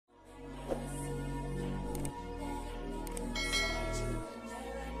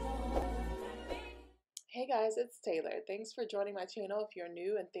guys, it's Taylor. Thanks for joining my channel if you're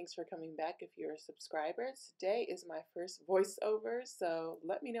new, and thanks for coming back if you're a subscriber. Today is my first voiceover, so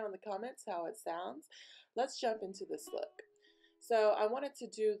let me know in the comments how it sounds. Let's jump into this look. So I wanted to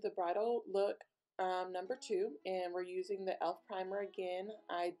do the bridal look number 2, and we're using the e.l.f. primer again.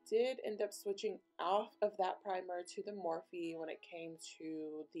 I did end up switching off of that primer to the Morphe when it came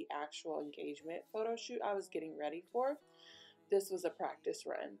to the actual engagement photo shoot I was getting ready for. This was a practice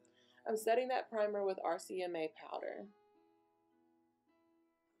run. I'm setting that primer with RCMA Powder.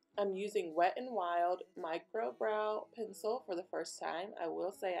 I'm using Wet n Wild Micro Brow Pencil for the first time. I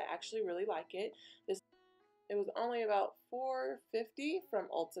will say I actually really like it. It was only about $4.50 from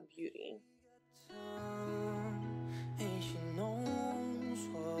Ulta Beauty.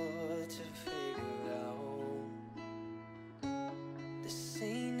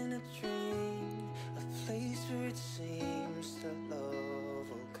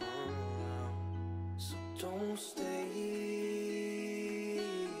 Don't stay,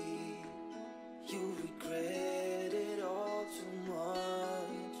 you regret it all too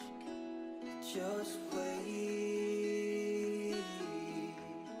much. Just wait,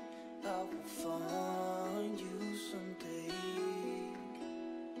 I will find you someday.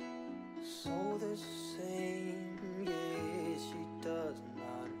 So the same, yeah, she does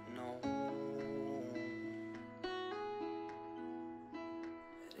not know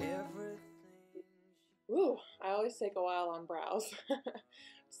that everything. Ooh, I always take a while on brows.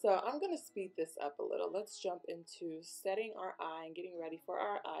 So I'm going to speed this up a little. Let's jump into setting our eye and getting ready for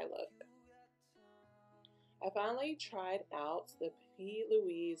our eye look. I finally tried out the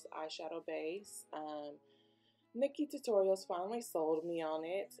P.Louise eyeshadow base. Nikki Tutorials finally sold me on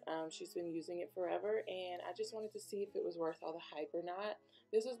it. She's been using it forever, and I just wanted to see if it was worth all the hype or not.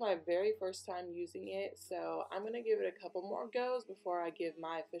 This was my very first time using it, so I'm going to give it a couple more goes before I give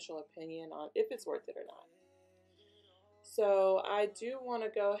my official opinion on if it's worth it or not. So I do want to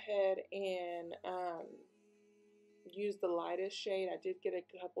go ahead and use the lightest shade. I did get a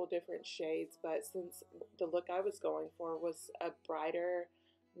couple different shades, but since the look I was going for was a brighter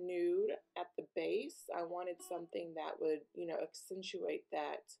nude at the base, I wanted something that would, accentuate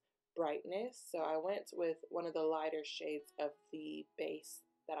that brightness. So I went with one of the lighter shades of the base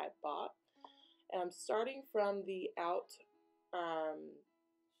that I bought. And I'm starting from the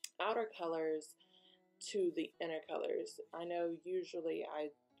outer colors to the inner colors. I know usually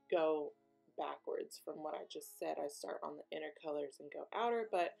I go backwards from what I just said. I start on the inner colors and go outer,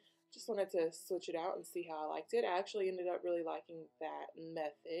 but just wanted to switch it out and see how I liked it. I actually ended up really liking that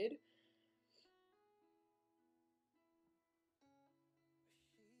method.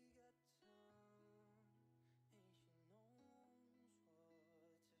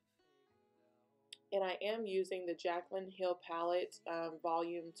 And I am using the Jaclyn Hill Palette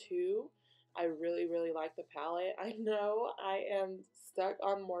Volume 2. I really, really like the palette. I know I am stuck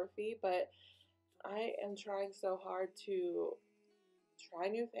on Morphe, but I am trying so hard to try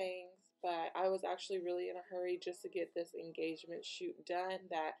new things. But I was actually really in a hurry just to get this engagement shoot done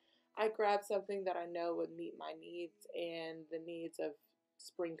that I grabbed something that I know would meet my needs and the needs of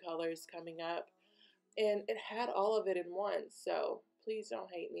spring colors coming up. And it had all of it in one, so please don't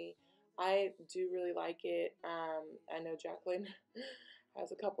hate me. I do really like it. I know Jaclyn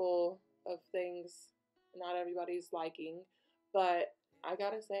has a couple of things not everybody's liking, but I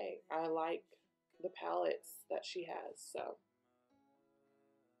gotta say, I like the palettes that she has. So,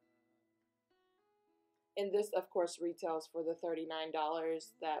 and this of course retails for the $39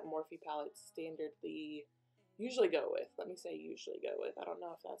 that Morphe palettes standardly usually go with. Let me say usually go with. I don't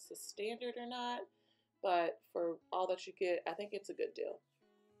know if that's the standard or not, but for all that you get, I think it's a good deal.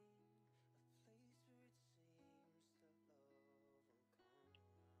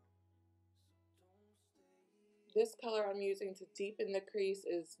 This color I'm using to deepen the crease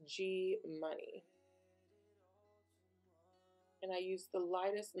is G Money. And I use the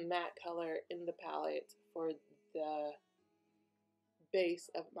lightest matte color in the palette for the base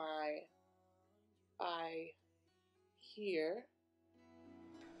of my eye here,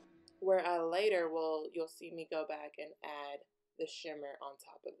 where I later you'll see me go back and add the shimmer on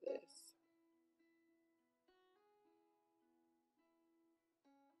top of this.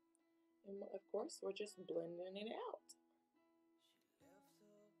 And of course, we're just blending it out.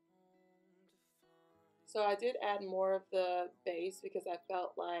 So I did add more of the base because I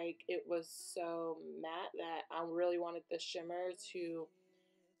felt like it was so matte that I really wanted the shimmer to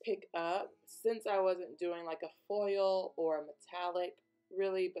pick up. Since I wasn't doing like a foil or a metallic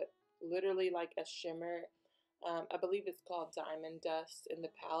really, but literally like a shimmer. I believe it's called Diamond Dust in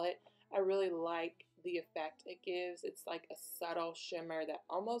the palette. I really like the effect it gives. It's like a subtle shimmer that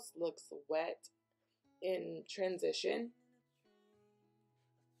almost looks wet, in transition.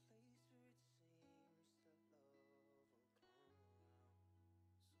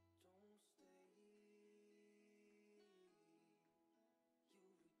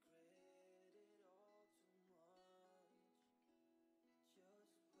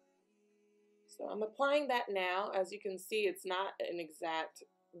 So I'm applying that now. As you can see, it's not an exact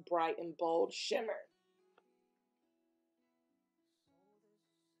bright and bold shimmer.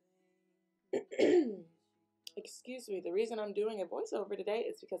 Excuse me, the reason I'm doing a voiceover today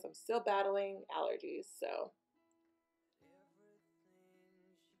is because I'm still battling allergies, so.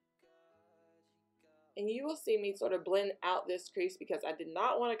 And you will see me sort of blend out this crease because I did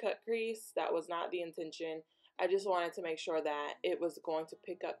not want to cut crease. That was not the intention. I just wanted to make sure that it was going to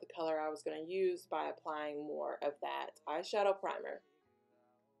pick up the color I was going to use by applying more of that eyeshadow primer.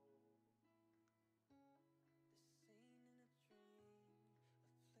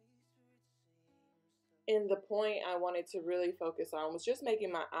 And the point I wanted to really focus on was just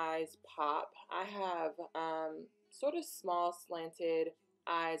making my eyes pop. I have sort of small slanted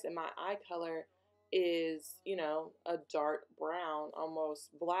eyes, and my eye color is, you know, a dark brown, almost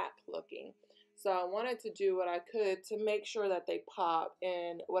black looking. So I wanted to do what I could to make sure that they pop,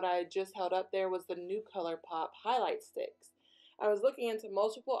 and what I just held up there was the new ColourPop highlight sticks. I was looking into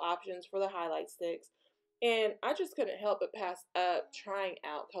multiple options for the highlight sticks, and I just couldn't help but pass up trying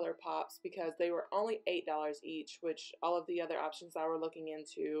out ColourPops because they were only $8 each, which all of the other options I were looking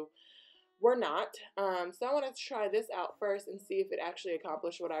into were not. So I wanted to try this out first and see if it actually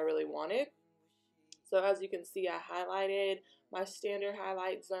accomplished what I really wanted. So as you can see, I highlighted my standard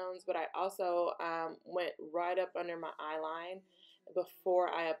highlight zones, but I also went right up under my eye line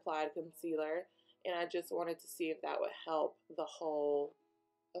before I applied concealer. And I just wanted to see if that would help the whole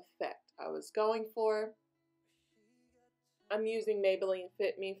effect I was going for. I'm using Maybelline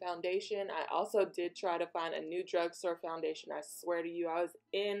FitMe foundation. I also did try to find a new drugstore foundation. I swear to you, I was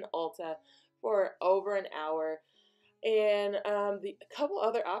in Ulta for over an hour. And the couple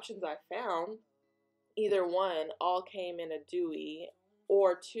other options I found, either one, all came in a dewy,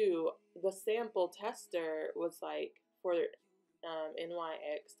 or two, the sample tester was like for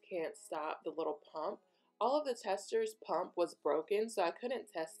NYX Can't Stop, the little pump. All of the tester's pump was broken, so I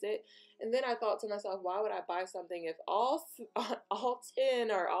couldn't test it. And then I thought to myself, why would I buy something if all 10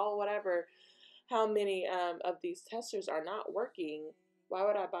 or all whatever, how many of these testers are not working? Why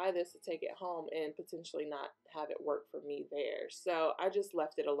would I buy this to take it home and potentially not have it work for me there? So I just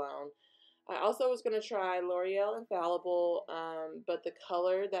left it alone. I also was going to try L'Oreal Infallible, but the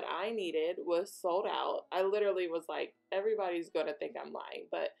color that I needed was sold out. I literally was like, everybody's going to think I'm lying,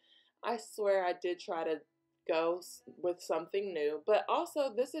 but I swear I did try to go with something new. But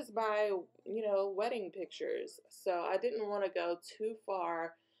also, this is my, you know, wedding pictures, so I didn't want to go too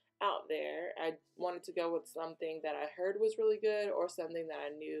far out there. I wanted to go with something that I heard was really good, or something that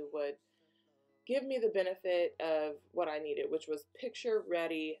I knew would give me the benefit of what I needed, which was picture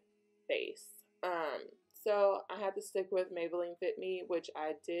ready face. So I had to stick with Maybelline Fit Me, which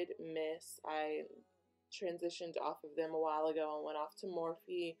I did miss. I transitioned off of them a while ago and went off to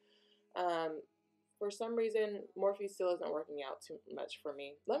Morphe. For some reason, Morphe still isn't working out too much for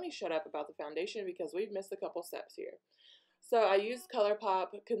me. Let me shut up about the foundation because we've missed a couple steps here. So I used ColourPop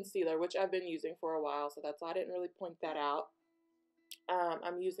Concealer, which I've been using for a while, so that's why I didn't really point that out.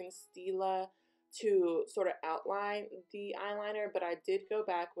 I'm using Stila to sort of outline the eyeliner, but I did go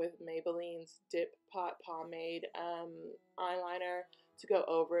back with Maybelline's Dip Pot Pomade eyeliner to go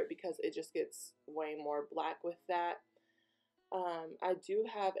over it because it just gets way more black with that. I do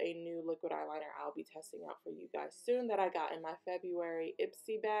have a new liquid eyeliner I'll be testing out for you guys soon that I got in my February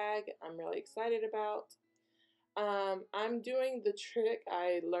Ipsy bag. I'm really excited about. I'm doing the trick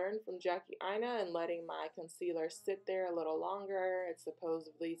I learned from Jaclyn and letting my concealer sit there a little longer. It's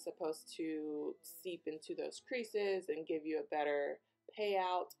supposedly supposed to seep into those creases and give you a better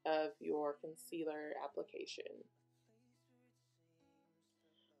payout of your concealer application.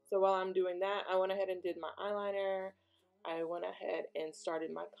 So while I'm doing that, I went ahead and did my eyeliner. I went ahead and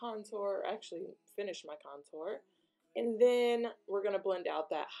started my contour, actually finished my contour. And then we're going to blend out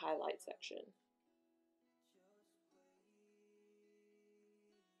that highlight section.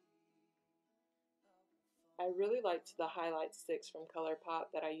 I really liked the highlight sticks from ColourPop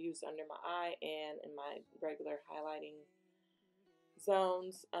that I used under my eye and in my regular highlighting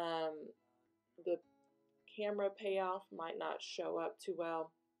zones. The camera payoff might not show up too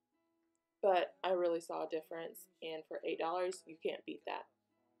well, but I really saw a difference, and for $8, you can't beat that,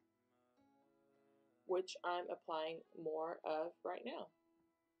 which I'm applying more of right now.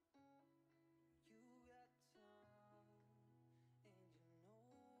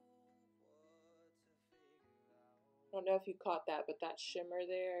 don't know if you caught that, but that shimmer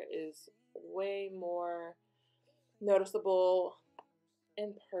there is way more noticeable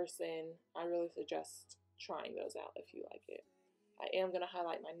in person. I really suggest trying those out if you like it. I am going to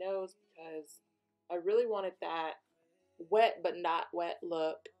highlight my nose because I really wanted that wet but not wet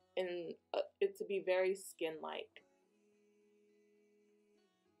look and it to be very skin-like.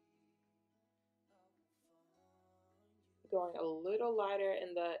 Going a little lighter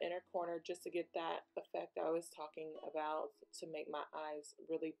in the inner corner just to get that effect I was talking about, to make my eyes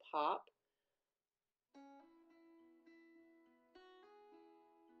really pop.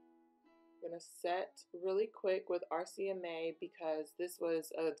 I'm gonna set really quick with RCMA because this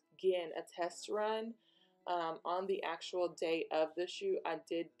was again a test run. On the actual day of the shoot, I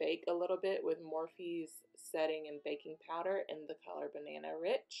did bake a little bit with Morphe's setting and baking powder in the color Banana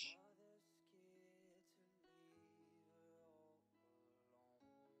Rich.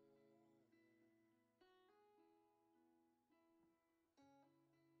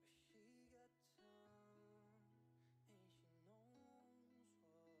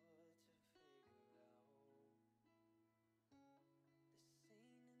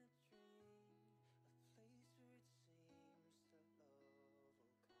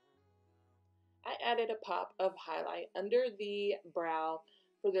 I added a pop of highlight under the brow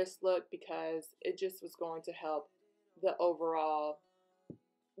for this look because it just was going to help the overall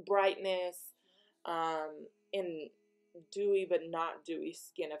brightness and dewy but not dewy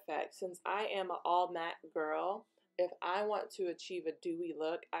skin effect. Since I am an all matte girl, if I want to achieve a dewy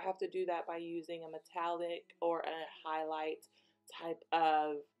look, I have to do that by using a metallic or a highlight type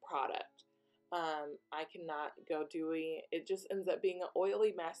of product. I cannot go dewy. It just ends up being an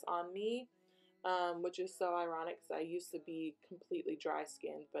oily mess on me, which is so ironic because I used to be completely dry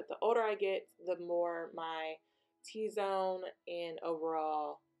skinned. But the older I get, the more my T-zone and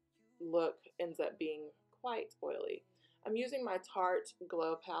overall look ends up being quite oily. I'm using my Tarte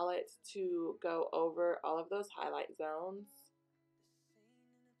Glow palette to go over all of those highlight zones.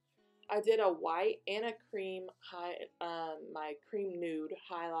 I did a white and a cream my cream nude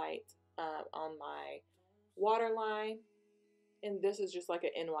highlight on my waterline, and this is just like an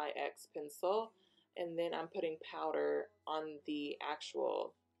NYX pencil, and then I'm putting powder on the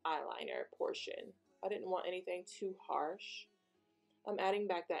actual eyeliner portion. I didn't want anything too harsh. I'm adding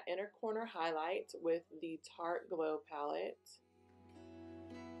back that inner corner highlight with the Tarte Glow palette.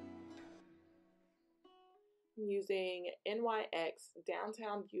 I'm using NYX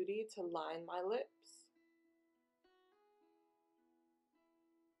Downtown Beauty to line my lips.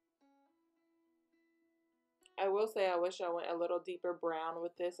 I will say I wish I went a little deeper brown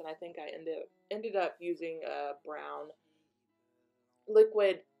with this, and I think I ended up using a brown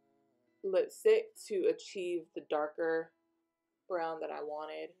liquid lipstick to achieve the darker brown that I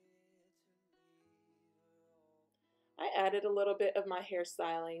wanted. I added a little bit of my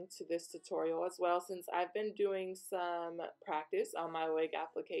hairstyling to this tutorial as well, since I've been doing some practice on my wig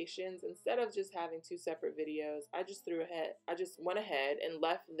applications. Instead of just having two separate videos, I just went ahead and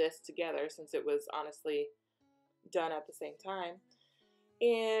left this together since it was honestly done at the same time,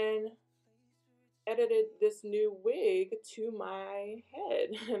 and edited this new wig to my head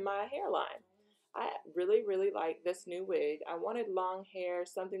and my hairline. I really like this new wig. I wanted long hair,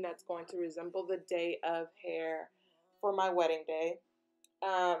 something that's going to resemble the day of hair for my wedding day.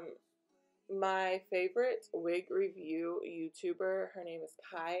 My favorite wig review YouTuber, her name is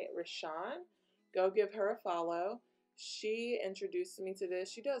Kai Rashawn. Go give her a follow. She introduced me to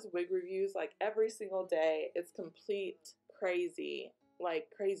this. She does wig reviews like every single day. It's complete crazy, like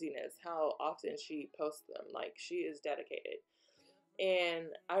craziness how often she posts them. Like, she is dedicated. And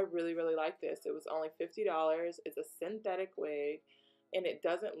I really like this. It was only $50. It's a synthetic wig, and it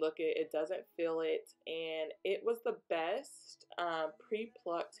doesn't look it, it doesn't feel it, and it was the best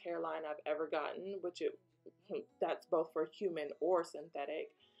pre-plucked hairline I've ever gotten, that's both for human or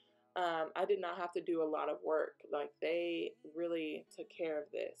synthetic. I did not have to do a lot of work. Like, they really took care of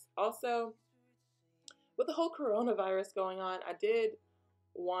this. Also, with the whole coronavirus going on, I did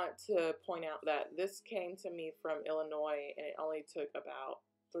want to point out that this came to me from Illinois, and it only took about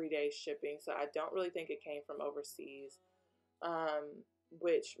 3 days shipping, so I don't really think it came from overseas,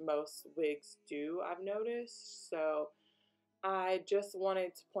 which most wigs do, I've noticed. So I just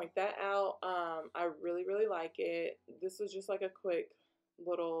wanted to point that out. I really like it. This was just like a quick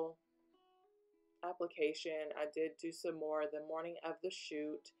little application. I did do some more the morning of the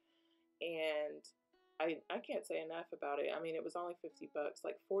shoot, and I can't say enough about it. I mean, it was only 50 bucks,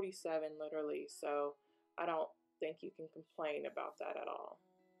 like 47 literally, so I don't think you can complain about that at all.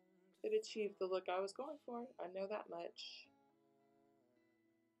 It achieved the look I was going for, I know that much.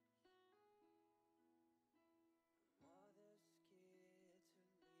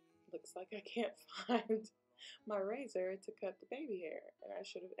 looks like I can't find my razor to cut the baby hair, and I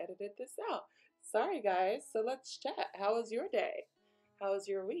should have edited this out. Sorry guys, so let's chat. How was your day? How was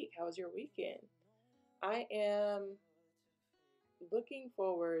your week? How was your weekend? I am looking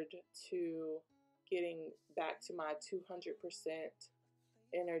forward to getting back to my 200%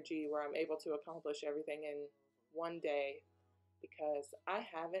 energy where I'm able to accomplish everything in one day, because I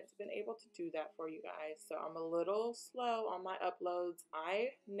haven't been able to do that for you guys. So I'm a little slow on my uploads. I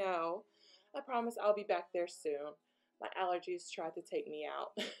know. I promise I'll be back there soon. My allergies tried to take me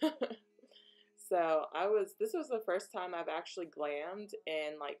out. So this was the first time I've actually glammed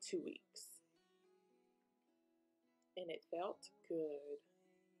in like 2 weeks. And it felt good.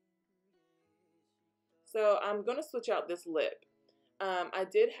 So I'm going to switch out this lip. I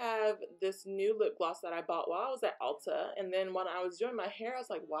did have this new lip gloss that I bought while I was at Ulta, and then when I was doing my hair, I was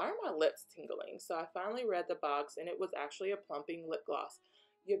like, why are my lips tingling? So I finally read the box, and it was actually a plumping lip gloss.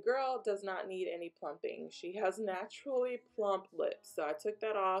 Your girl does not need any plumping. She has naturally plump lips. So I took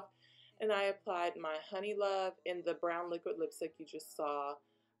that off, and I applied my Honey Love in the brown liquid lipstick you just saw.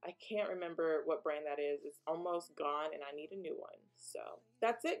 I can't remember what brand that is. It's almost gone, and I need a new one. So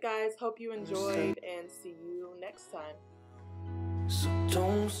that's it, guys. Hope you enjoyed, and see you next time. So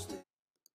don't stay.